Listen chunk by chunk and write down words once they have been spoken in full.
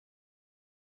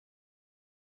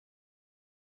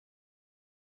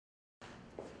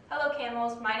Hello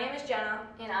Camels, my name is Jenna.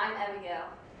 And I'm Abigail.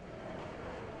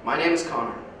 My name is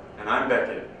Connor. And I'm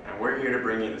Beckett, and we're here to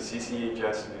bring you the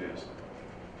CCHS News.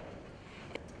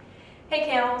 Hey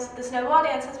Camels, the snowball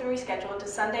dance has been rescheduled to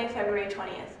Sunday, February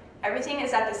 20th. Everything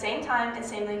is at the same time and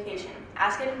same location.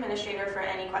 Ask an administrator for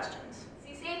any questions.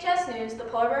 CCHS News, the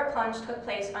Polar Bear Plunge took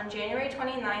place on January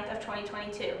 29th of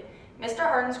 2022. Mr.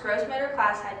 Harden's gross motor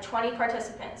class had 20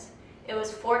 participants. It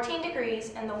was 14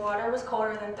 degrees and the water was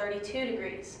colder than 32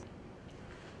 degrees.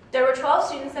 There were 12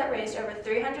 students that raised over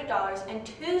 $300 and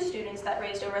 2 students that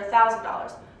raised over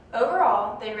 $1,000.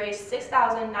 Overall, they raised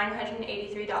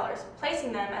 $6,983,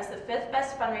 placing them as the 5th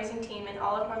best fundraising team in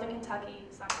all of Northern Kentucky.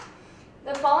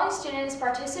 The following students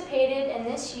participated in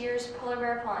this year's Polar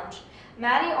Bear Plunge: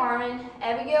 Maddie Arman,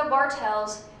 Abigail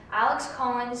Bartels, Alex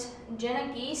Collins,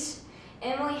 Jenna Geese,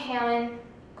 Emily Hammond,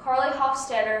 Carly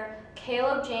Hofstetter,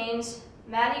 Caleb James,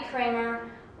 Maddie Kramer,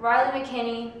 Riley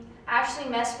McKinney, Ashley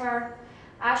Messmer,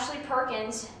 Ashley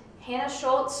Perkins, Hannah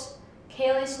Schultz,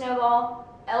 Kaylee Snowball,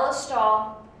 Ella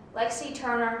Stahl, Lexi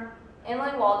Turner,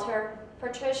 Emily Walter,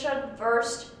 Patricia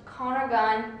Verst, Connor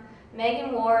Gunn,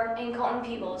 Megan Ward, and Colton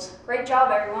Peebles. Great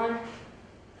job, everyone.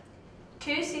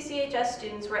 2 CCHS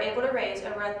students were able to raise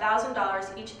over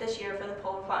 $1,000 each this year for the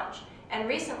Polar Plunge. And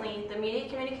recently, the media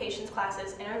communications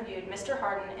classes interviewed Mr.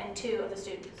 Harden and 2 of the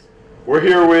students. We're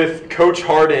here with Coach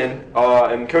Harden,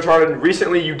 and Coach Harden,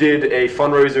 recently you did a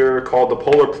fundraiser called the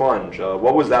Polar Plunge.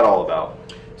 What was that all about?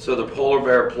 So the Polar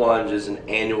Bear Plunge is an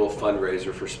annual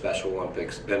fundraiser for Special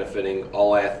Olympics, benefiting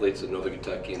all athletes of Northern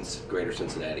Kentucky and greater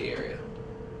Cincinnati area.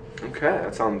 Okay,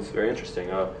 that sounds very interesting.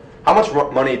 How much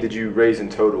money did you raise in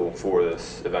total for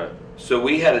this event? So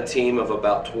we had a team of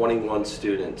about 21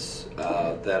 students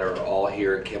that are all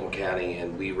here at Campbell County,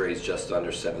 and we raised just under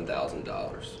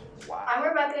 $7,000. Wow. I'm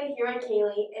Rebecca here in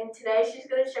Kaylee, and today she's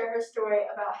going to share her story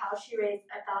about how she raised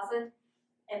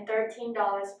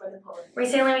 $1,013 for the Polar Bear.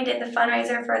 Recently we did the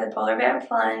fundraiser for the Polar Bear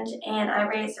Plunge, and I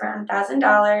raised around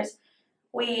 $1,000.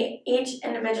 We each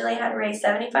individually had raised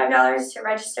 $75 to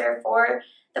register for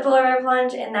the Polar Bear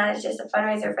Plunge, and that is just a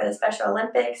fundraiser for the Special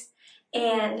Olympics.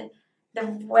 And the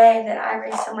way that I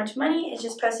raised so much money is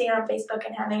just posting it on Facebook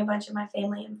and having a bunch of my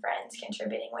family and friends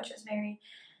contributing, which was very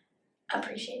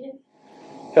appreciated.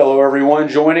 Hello everyone,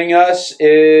 joining us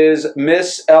is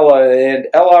Miss Ella. And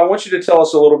Ella, I want you to tell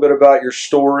us a little bit about your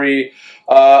story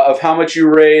of how much you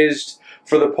raised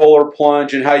for the Polar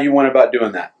Plunge and how you went about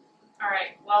doing that.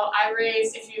 Alright, well I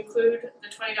raised, if you include the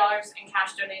 $20 in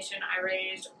cash donation, I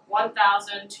raised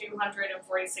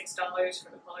 $1,246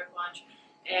 for the Polar Plunge.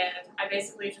 And I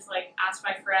basically just asked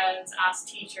my friends, asked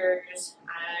teachers,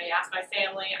 I asked my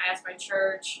family, I asked my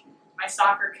church, my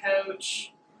soccer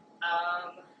coach,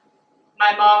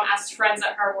 my mom asked friends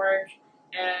at her work,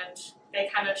 and they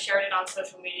kind of shared it on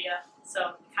social media,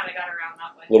 so kind of got around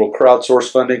that way. Little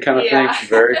crowdsource funding kind of thing.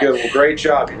 Very good. Well, great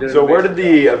job. You did So where did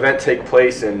the event take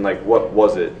place, and what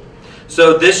was it?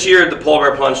 So this year the Polar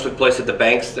Bear Plunge took place at the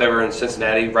Banks that were in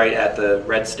Cincinnati, right at the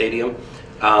Red Stadium.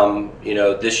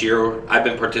 This year I've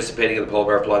been participating in the Polar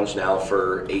Bear Plunge now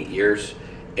for 8 years,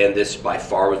 and this by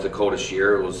far was the coldest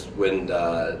year. It was when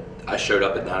I showed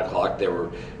up at 9 o'clock. They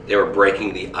were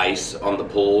breaking the ice on the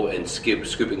pool and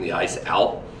scooping the ice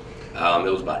out. It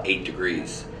was about 8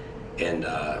 degrees, and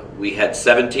we had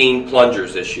 17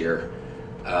 plungers this year,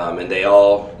 and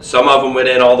some of them went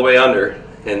in all the way under,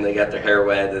 and they got their hair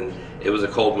wet, and it was a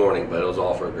cold morning, but it was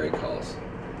all for a great cause.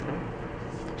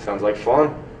 Sounds like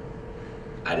fun.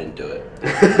 I didn't do it.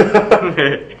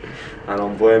 I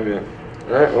don't blame you.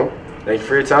 All right, well, thank you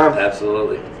for your time.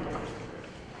 Absolutely.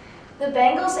 The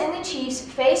Bengals and the Chiefs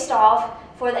faced off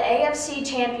for the AFC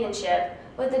Championship,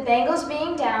 with the Bengals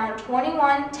being down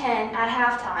 21-10 at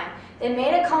halftime. They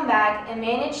made a comeback and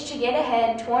managed to get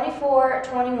ahead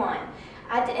 24-21.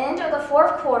 At the end of the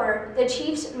 4th quarter, the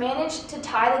Chiefs managed to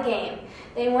tie the game.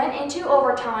 They went into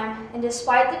overtime, and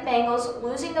despite the Bengals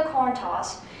losing the coin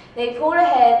toss, they pulled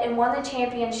ahead and won the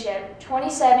championship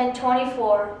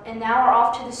 27-24, and now are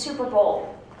off to the Super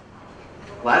Bowl.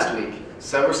 Last week,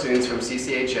 several students from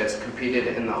CCHS competed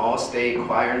in the All-State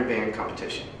Choir and Band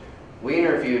competition. We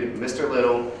interviewed Mr.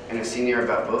 Little and a senior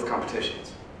about both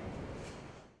competitions.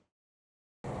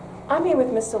 I'm here with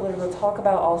Mr. Little to talk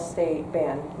about All-State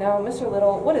Band. Now, Mr.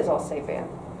 Little, what is All-State Band?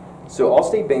 So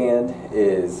All-State Band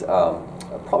is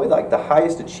probably the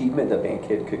highest achievement a band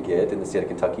kid could get in the state of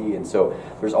Kentucky. And so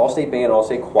there's All-State Band,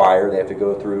 All-State Choir. They have to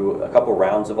go through a couple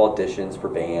rounds of auditions for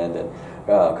band and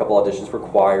a couple auditions for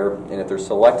choir. And if they're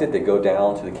selected, they go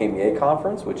down to the KMEA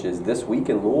conference, which is this week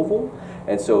in Louisville.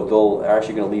 And so they're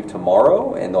actually going to leave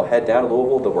tomorrow, and they'll head down to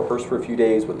Louisville. They'll rehearse for a few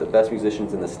days with the best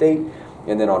musicians in the state.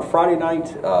 And then on Friday night,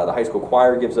 the high school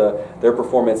choir gives their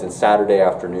performance, and Saturday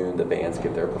afternoon, the bands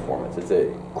give their performance. It's an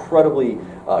incredibly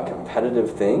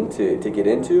competitive thing to get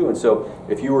into, and so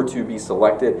if you were to be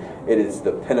selected, it is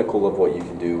the pinnacle of what you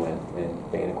can do in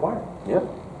band and choir. Yeah,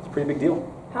 it's a pretty big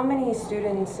deal. How many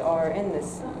students are in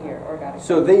this year or got accepted?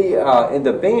 So they, in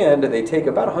the band, they take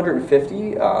about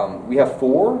 150. We have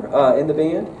 4 in the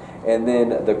band. And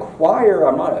then the choir,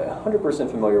 I'm not 100%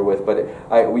 familiar with, but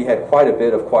we had quite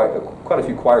a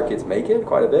few choir kids make it,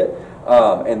 quite a bit.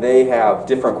 And they have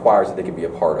different choirs that they can be a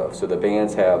part of. So the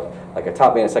bands have like a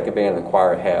top band, a second band, and the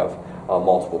choir have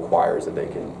multiple choirs that they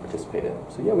can participate in.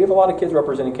 So yeah, we have a lot of kids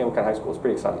representing Campbell County High School. It's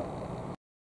pretty exciting.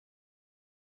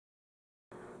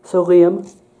 So Liam,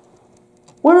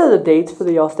 what are the dates for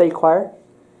the All-State Choir?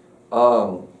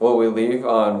 Well, we leave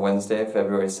on Wednesday,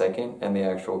 February 2nd, and the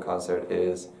actual concert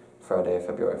is Friday,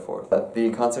 February 4th. The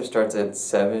concert starts at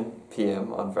 7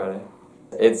 p.m. on Friday.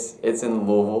 It's in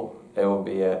Louisville. It will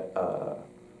be at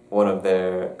one of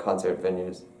their concert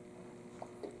venues.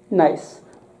 Nice.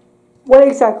 What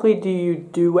exactly do you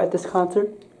do at this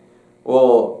concert?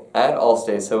 Well, at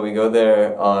Allstate, so we go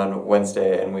there on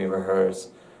Wednesday and we rehearse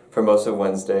for most of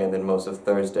Wednesday and then most of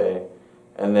Thursday.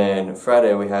 And then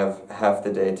Friday we have half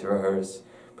the day to rehearse,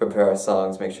 prepare our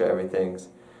songs, make sure everything's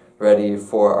ready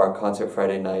for our concert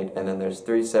Friday night. And then there's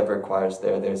 3 separate choirs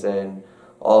there. There's an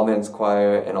all-men's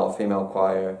choir, an all-female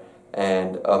choir,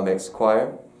 and a mixed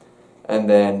choir. And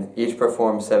then each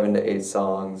performs 7 to 8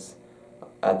 songs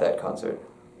at that concert.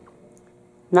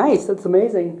 Nice, that's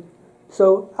amazing.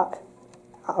 So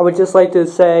I would just like to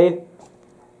say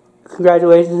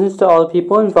congratulations to all the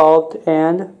people involved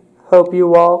and hope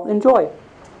you all enjoy.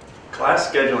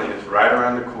 Class scheduling is right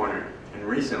around the corner, and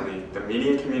recently the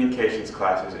Media and Communications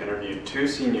classes interviewed 2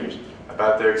 seniors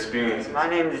about their experiences. My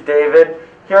name is David.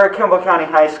 Here at Campbell County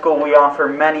High School we offer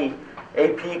many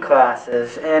AP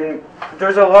classes, and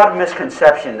there's a lot of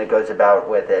misconception that goes about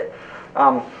with it.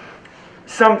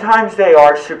 Sometimes they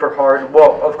are super hard.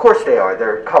 Well, of course they are.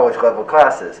 They're college level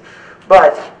classes.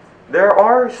 But there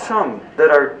are some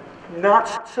that are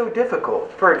not so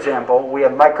difficult. For example, we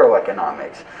have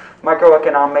microeconomics.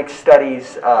 Microeconomics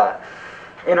studies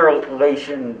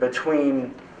interrelation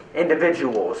between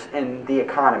individuals in the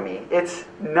economy. It's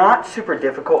not super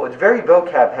difficult. It's very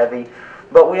vocab heavy,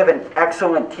 but we have an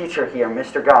excellent teacher here,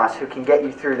 Mr. Goss, who can get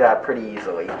you through that pretty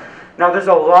easily. Now, there's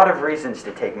a lot of reasons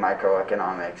to take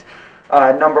microeconomics.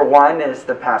 Number 1 is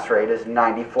the pass rate is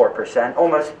 94%.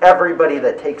 Almost everybody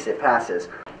that takes it passes.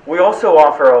 We also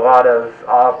offer a lot of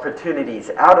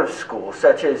opportunities out of school,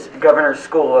 such as Governor's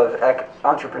School of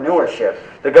Entrepreneurship.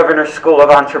 The Governor's School of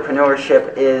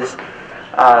Entrepreneurship is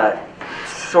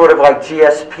sort of like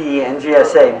GSP and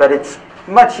GSA, but it's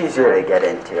much easier to get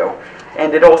into.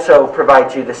 And it also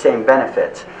provides you the same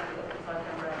benefits.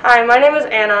 Hi, my name is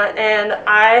Anna, and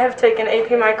I have taken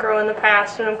AP Micro in the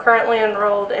past, and I'm currently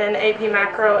enrolled in AP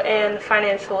Macro and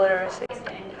Financial Literacy.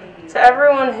 To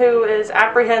everyone who is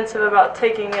apprehensive about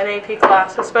taking an AP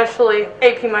class, especially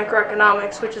AP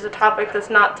Microeconomics, which is a topic that's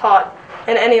not taught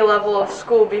in any level of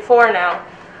school before now,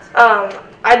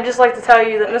 I'd just like to tell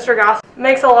you that Mr. Goss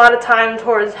makes a lot of time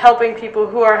towards helping people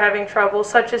who are having trouble,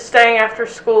 such as staying after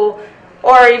school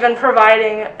or even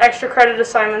providing extra credit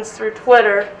assignments through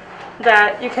Twitter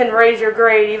that you can raise your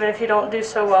grade even if you don't do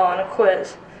so well on a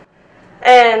quiz.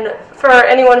 And for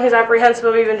anyone who's apprehensive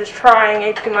of even just trying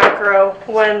AP Micro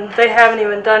when they haven't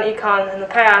even done econ in the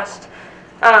past,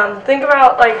 think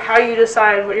about like how you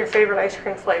decide what your favorite ice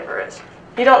cream flavor is.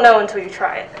 You don't know until you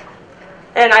try it.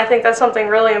 And I think that's something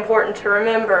really important to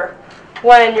remember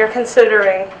when you're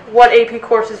considering what AP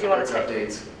courses you want to take.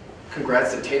 Updates.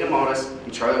 Congrats to Tatum Aldis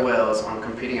and Charlie Wells on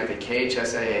competing at the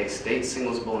KHSAA State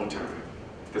Singles Bowling Tournament.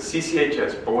 The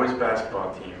CCHS boys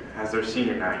basketball team has their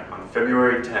senior night on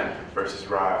February 10th versus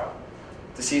Ryle.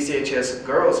 The CCHS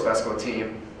girls basketball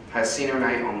team has senior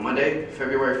night on Monday,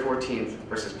 February 14th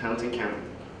versus Pendleton County.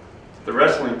 The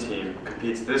wrestling team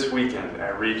competes this weekend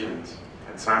at Regions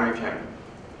at Simon County.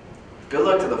 Good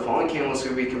luck to the fallen Camels who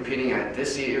will be competing at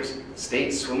this year's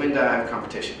state swim and dive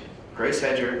competition. Grace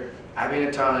Hedger, Abby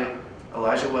Natali,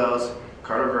 Elijah Wells,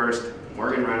 Carter Verst,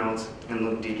 Morgan Reynolds, and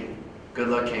Luke Deacon. Good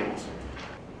luck, Camels.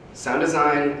 Sound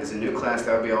design is a new class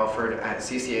that will be offered at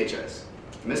CCHS.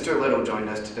 Mr. Little joined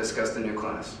us to discuss the new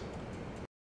class.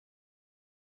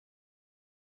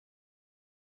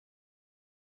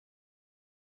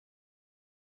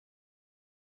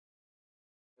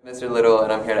 Mr. Little,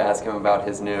 and I'm here to ask him about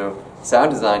his new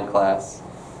sound design class.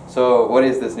 So what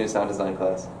is this new sound design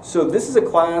class? So this is a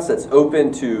class that's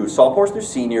open to sophomores through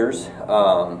seniors,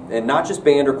 and not just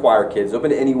band or choir kids, open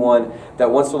to anyone that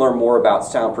wants to learn more about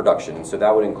sound production. So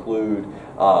that would include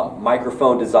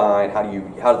microphone design, how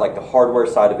to like the hardware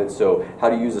side of it, so how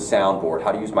to use a soundboard,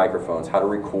 how to use microphones, how to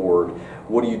record,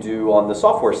 what do you do on the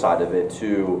software side of it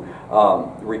to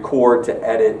record, to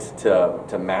edit,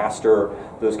 to master,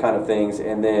 those kind of things.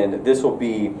 And then this will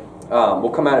be, we'll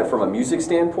come at it from a music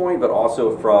standpoint, but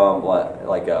also from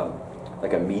like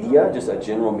a media, just a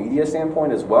general media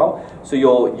standpoint as well. So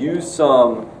you'll use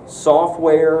some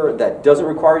software that doesn't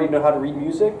require you to know how to read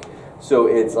music. So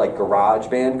it's like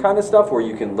GarageBand kind of stuff where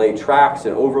you can lay tracks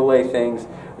and overlay things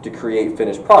to create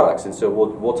finished products. And so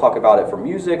we'll talk about it from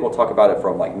music, we'll talk about it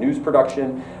from like news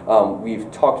production.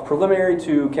 We've talked preliminary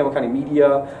to Campbell County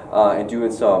Media and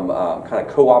doing some kind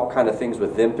of co-op kind of things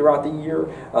with them throughout the year.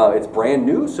 It's brand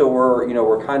new, so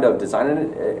we're kind of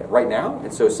designing it right now.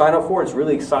 And so sign up for it, it's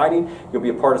really exciting. You'll be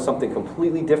a part of something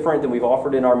completely different than we've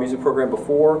offered in our music program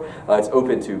before. It's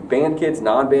open to band kids,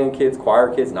 non-band kids,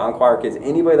 choir kids, non-choir kids,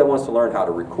 anybody that wants to learn how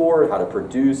to record, how to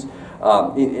produce.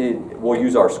 We'll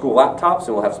use our school laptops,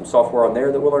 and we'll have some software on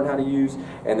there that we'll learn how to use,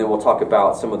 and then we'll talk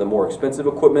about some of the more expensive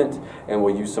equipment, and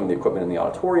we'll use some of the equipment in the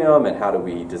auditorium, and how do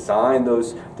we design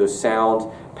those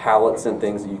sound palettes and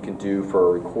things that you can do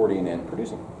for recording and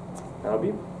producing. That'll be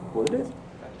what it is.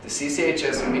 The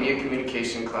CCHS Media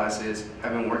Communication classes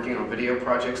have been working on video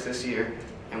projects this year,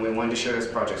 and we wanted to share those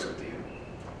projects with you.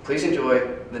 Please enjoy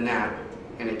the NAP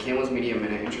and a Campbell's Media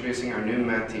Minute introducing our new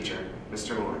math teacher,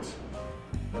 Mr. Lawrence.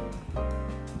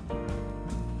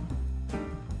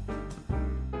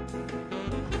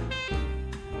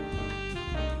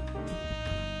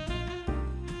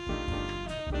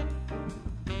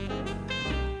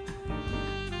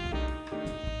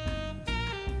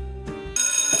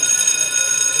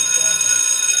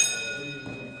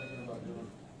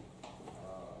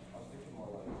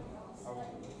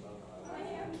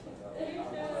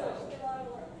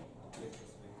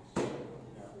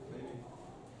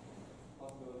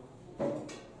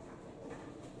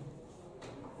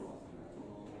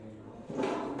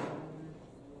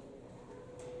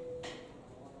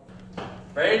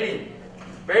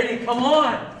 Brady, come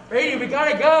on! Brady, we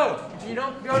gotta go! If you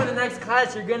don't go to the next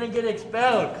class, you're gonna get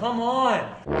expelled. Come on!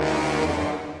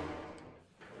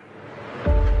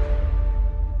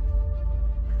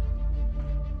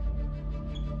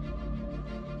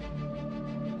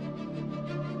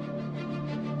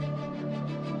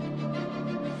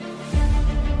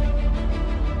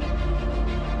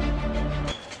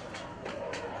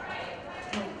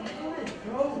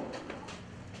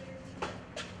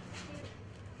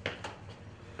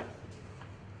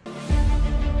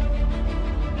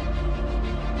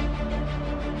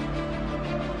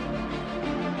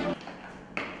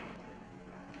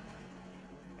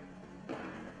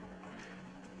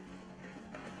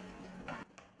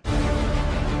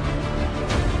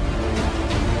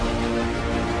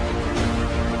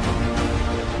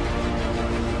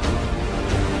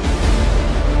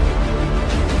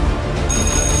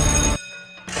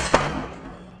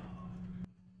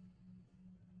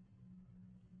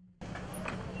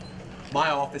 My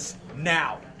office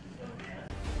now.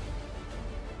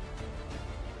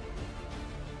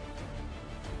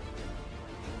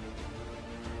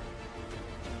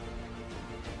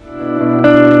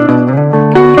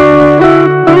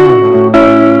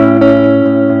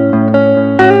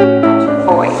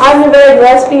 I'm Nevada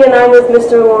Gillespie and I'm with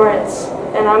Mr. Lawrence,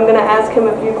 and I'm going to ask him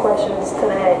a few questions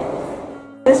today.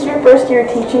 Is this your first year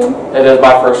teaching? It is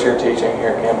my first year teaching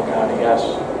here in Campbell County,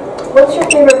 yes. What's your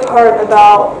favorite part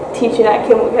about teaching at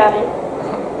Campbell County?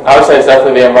 I would say it's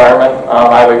definitely the environment.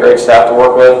 I have a great staff to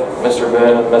work with. Mr.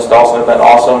 Boone and Ms. Dawson have been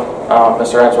awesome.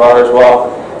 Mr. Answeiler as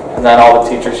well. And then all the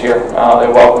teachers here.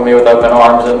 They welcomed me with open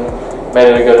arms and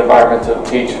made it a good environment to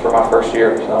teach for my first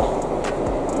year. So.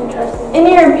 Interesting.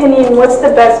 In your opinion, what's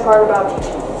the best part about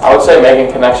teaching? I would say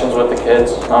making connections with the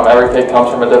kids. Every kid comes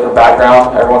from a different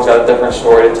background. Everyone's got a different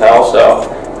story to tell.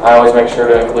 So I always make sure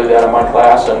to include that in my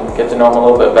class and get to know them a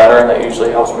little bit better, and that usually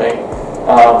helps me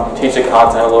teach the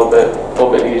content a little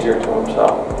bit easier to them.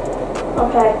 So.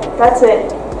 Okay, that's it.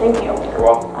 Thank you. You're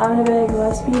welcome. I'm Nevada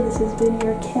Gillespie. This has been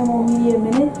your Campbell Media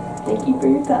Minute. Thank you for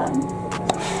your time.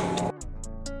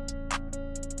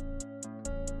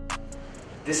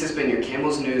 This has been your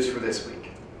Campbell's News for this week.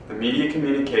 The media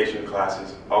communication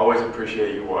classes always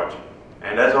appreciate you watching.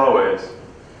 And as always,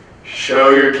 show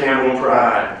your Campbell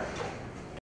pride.